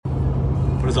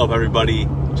is up, everybody?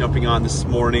 Jumping on this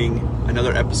morning,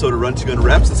 another episode of Run to Gun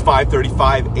Reps. It's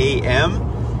 5:35 a.m.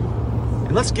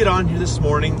 And let's get on here this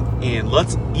morning and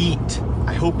let's eat.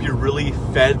 I hope you're really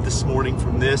fed this morning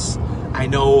from this. I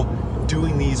know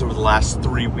doing these over the last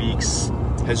 3 weeks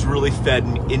has really fed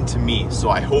into me, so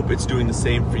I hope it's doing the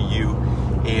same for you.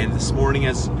 And this morning,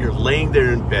 as you're laying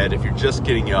there in bed, if you're just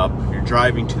getting up, if you're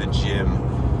driving to the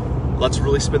gym, let's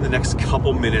really spend the next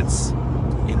couple minutes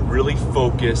and really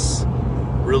focus,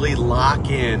 really lock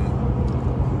in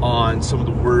on some of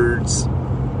the words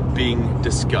being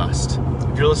discussed.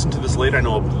 If you're listening to this later, I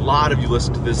know a lot of you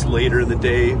listen to this later in the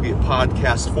day via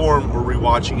podcast form or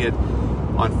rewatching it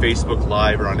on Facebook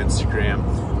Live or on Instagram.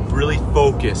 Really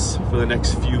focus for the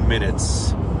next few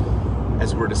minutes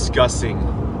as we're discussing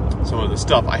some of the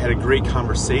stuff. I had a great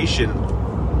conversation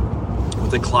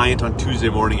with a client on Tuesday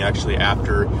morning, actually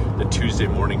after the Tuesday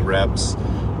morning reps.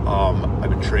 I've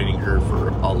been training her for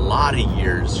a lot of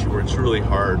years. She works really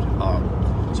hard.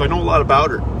 So I know a lot about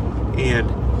her. And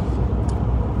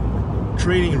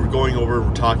training, we're going over,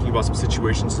 we're talking about some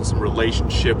situations and some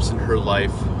relationships in her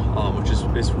life, which is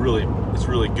really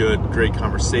good, great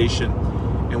conversation.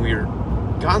 And we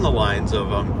got on the lines of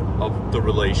the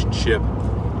relationship,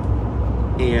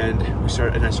 and I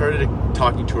started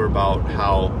talking to her about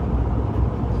how,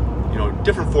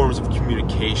 different forms of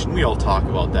communication. We all talk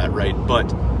about that, right?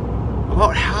 But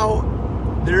about how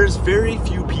there's very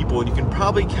few people, and you can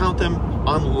probably count them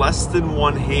on less than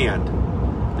one hand.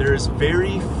 There's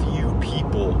very few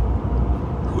people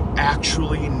who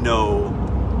actually know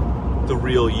the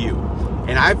real you.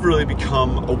 And I've really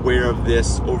become aware of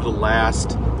this over the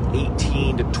last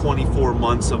 18 to 24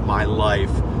 months of my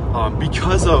life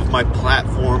because of my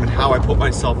platform and how I put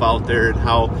myself out there, and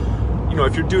how,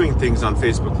 if you're doing things on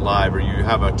Facebook Live or you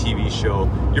have a TV show,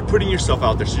 you're putting yourself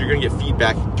out there, so you're going to get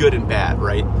feedback, good and bad,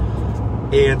 right?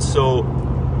 And so,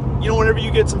 whenever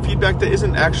you get some feedback that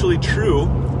isn't actually true,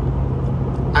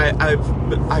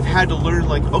 I've had to learn,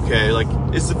 okay,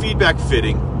 is the feedback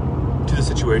fitting to the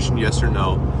situation, yes or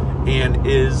no? And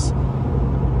is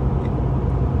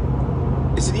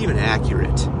it even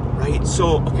accurate, right?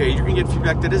 So, okay, you're going to get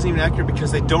feedback that isn't even accurate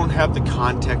because they don't have the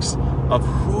context of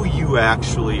who you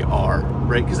actually are,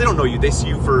 right? Because they don't know you. They see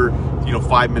you for,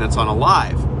 5 minutes on a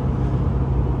live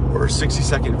or a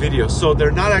 60-second video. So they're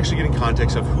not actually getting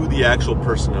context of who the actual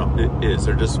person is.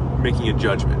 They're just making a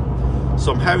judgment.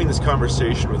 So I'm having this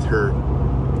conversation with her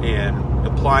and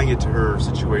applying it to her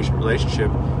situation, relationship.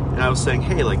 And I was saying,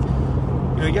 hey,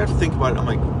 you have to think about it. I'm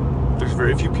like, there's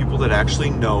very few people that actually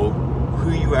know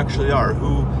who you actually are,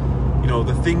 who,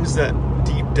 the things that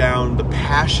deep down, the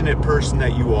passionate person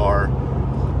that you are,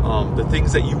 the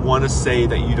things that you want to say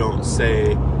that you don't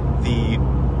say, the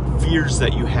fears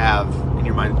that you have in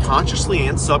your mind, consciously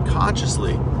and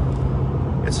subconsciously.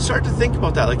 And so start to think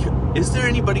about that. Is there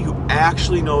anybody who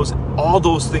actually knows all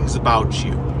those things about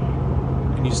you?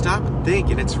 And you stop and think,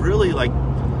 and it's really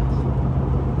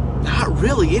not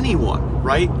really anyone,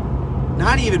 right?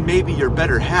 Not even maybe your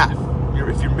better half.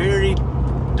 If you're married,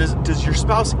 does your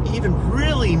spouse even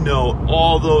really know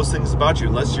all those things about you?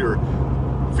 Unless you're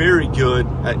very good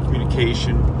at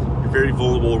communication, you're very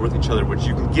vulnerable with each other, which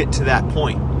you can get to that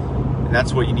point, and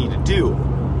that's what you need to do.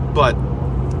 But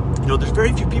there's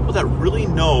very few people that really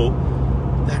know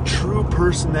that true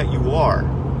person that you are.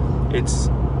 It's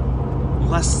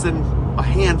less than a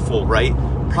handful, right?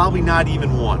 Probably not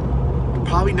even one.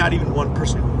 Probably not even one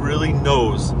person who really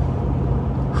knows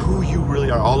who you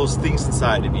really are, all those things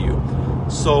inside of you.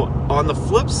 So on the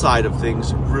flip side of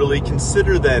things, really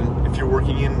consider then, if you're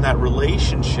working in that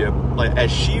relationship,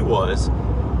 as she was,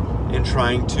 and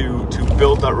trying to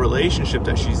build that relationship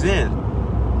that she's in,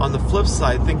 on the flip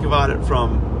side, think about it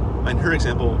from, in her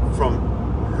example, from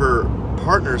her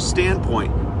partner's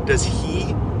standpoint. Do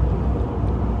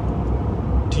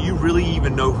you really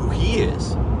even know who he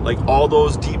is? All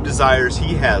those deep desires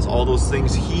he has, all those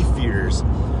things he fears,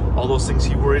 all those things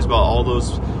he worries about, all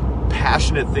those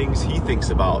passionate things he thinks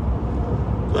about,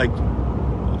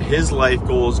 his life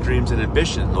goals, dreams, and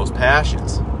ambition, those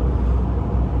passions.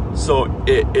 So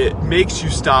it makes you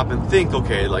stop and think,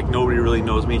 okay, nobody really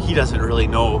knows me. He doesn't really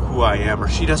know who I am, or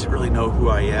she doesn't really know who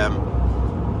I am.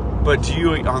 But do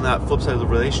you, on that flip side of the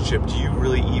relationship,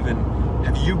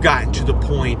 have you gotten to the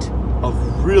point of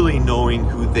really knowing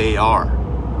who they are?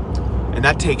 And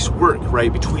that takes work,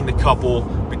 right? Between the couple,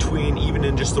 between even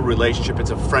in just the relationship, it's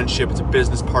a friendship, it's a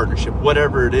business partnership,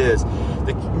 whatever it is.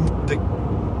 The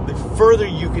further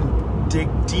you can dig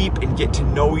deep and get to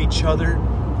know each other,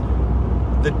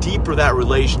 the deeper that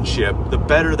relationship, the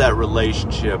better that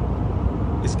relationship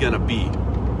is going to be.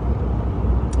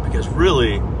 Because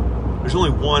really, there's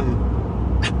only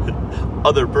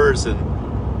other person,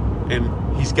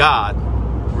 and he's God,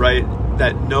 right?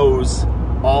 That knows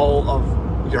all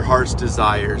of your heart's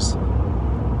desires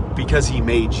because he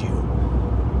made you.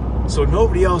 So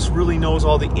nobody else really knows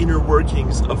all the inner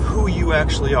workings of who you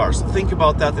actually are. So think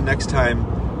about that the next time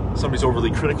somebody's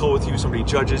overly critical with you, somebody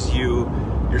judges you,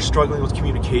 you're struggling with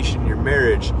communication in your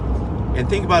marriage, and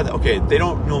think about it. Okay, they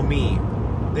don't know me.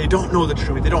 They don't know the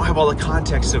truth. They don't have all the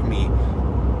context of me.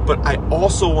 But I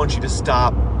also want you to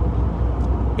stop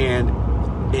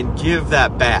and give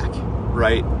that back,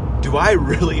 right? Do I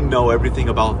really know everything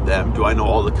about them? Do I know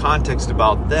all the context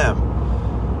about them?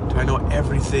 Do I know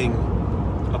everything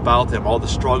about them? All the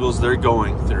struggles they're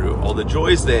going through, all the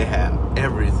joys they have,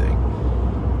 everything.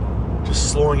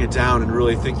 Just slowing it down and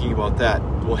really thinking about that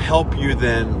will help you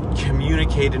then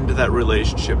communicate into that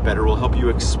relationship better, will help you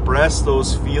express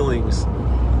those feelings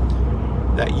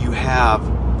that you have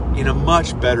in a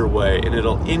much better way, and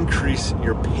it'll increase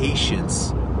your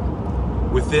patience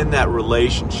within that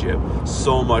relationship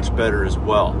so much better as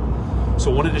well.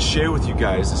 So I wanted to share with you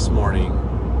guys this morning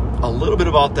a little bit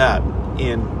about that,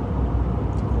 in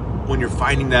when you're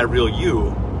finding that real you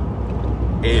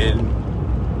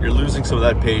and you're losing some of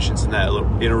that patience in that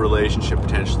in a relationship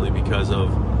potentially because of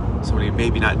somebody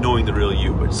maybe not knowing the real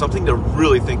you, but something to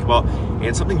really think about,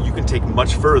 and something you can take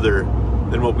much further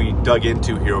than what we dug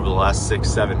into here over the last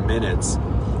 6-7 minutes.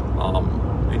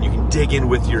 And you can dig in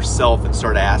with yourself and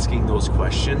start asking those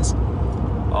questions.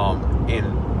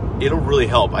 And it'll really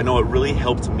help. I know it really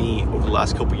helped me over the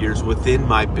last couple years within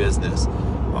my business,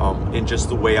 in just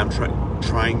the way I'm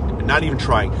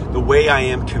the way I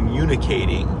am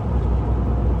communicating.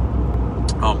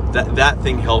 That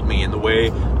thing helped me, and the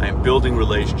way I am building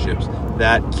relationships,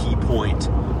 that key point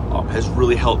has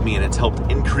really helped me, and it's helped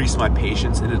increase my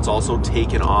patience, and it's also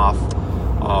taken off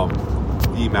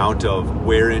the amount of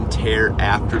wear and tear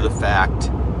after the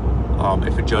fact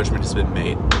if a judgment has been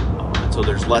made. So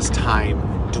there's less time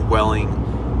dwelling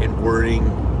and worrying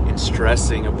and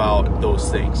stressing about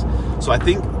those things. So I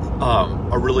think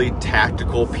a really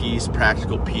practical piece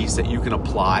that you can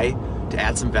apply to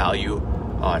add some value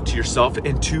to yourself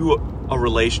and to a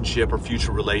relationship or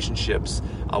future relationships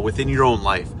within your own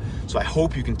life. So I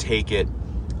hope you can take it,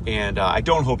 and I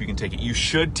don't hope you can take it. You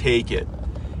should take it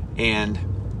and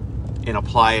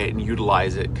apply it and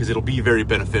utilize it, because it'll be very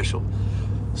beneficial.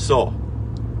 So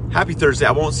happy Thursday.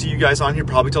 I won't see you guys on here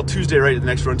probably till Tuesday, right? The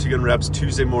next Run to Gun Reps,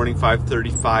 Tuesday morning,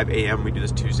 5:35 a.m. We do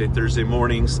this Tuesday, Thursday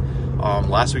mornings.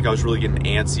 Last week I was really getting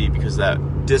antsy because that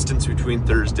distance between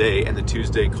Thursday and the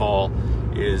Tuesday call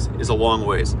is a long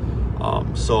ways.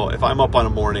 So if I'm up on a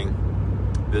morning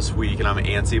this week and I'm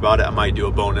antsy about it, I might do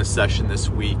a bonus session this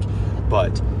week.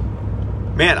 But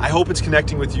man, I hope it's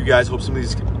connecting with you guys. Hope some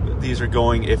of these are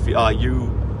going. If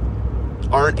you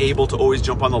aren't able to always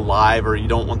jump on the live, or you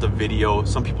don't want the video,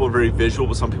 some people are very visual,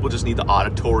 but some people just need the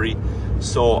auditory.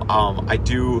 So I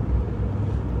do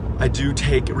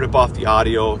rip off the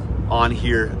audio on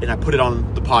here, and I put it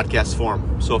on the podcast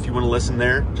form. So if you want to listen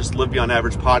there, just Live Beyond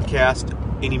Average podcast,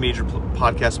 any major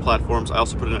podcast platforms. I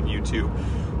also put it on YouTube.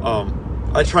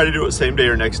 I try to do it same day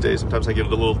or next day. Sometimes I get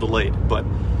it a little delayed, but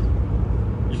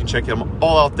you can check them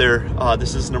all out there.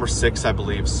 This is number 6, I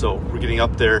believe. So we're getting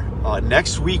up there.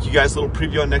 Next week, you guys, a little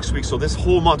preview on next week. So this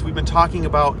whole month, we've been talking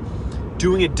about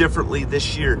doing it differently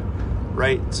this year,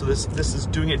 right? So this is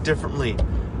doing it differently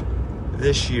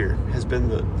this year has been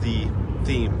the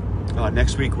theme.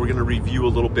 Next week, we're going to review a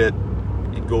little bit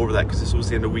and go over that, because this was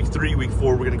the end of week 3. Week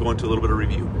 4, we're going to go into a little bit of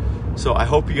review. So I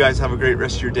hope you guys have a great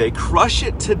rest of your day. Crush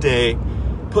it today.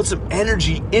 Put some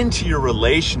energy into your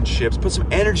relationships. Put some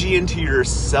energy into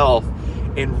yourself,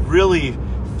 and really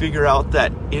figure out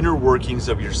that inner workings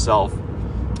of yourself.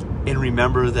 And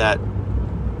remember that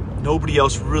nobody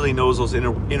else really knows those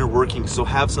inner workings. So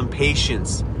have some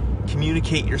patience.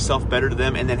 Communicate yourself better to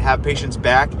them, and then have patience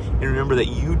back. And remember that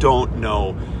you don't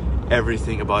know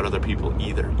everything about other people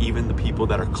either, even the people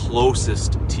that are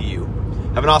closest to you.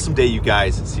 Have an awesome day, you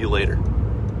guys. See you later.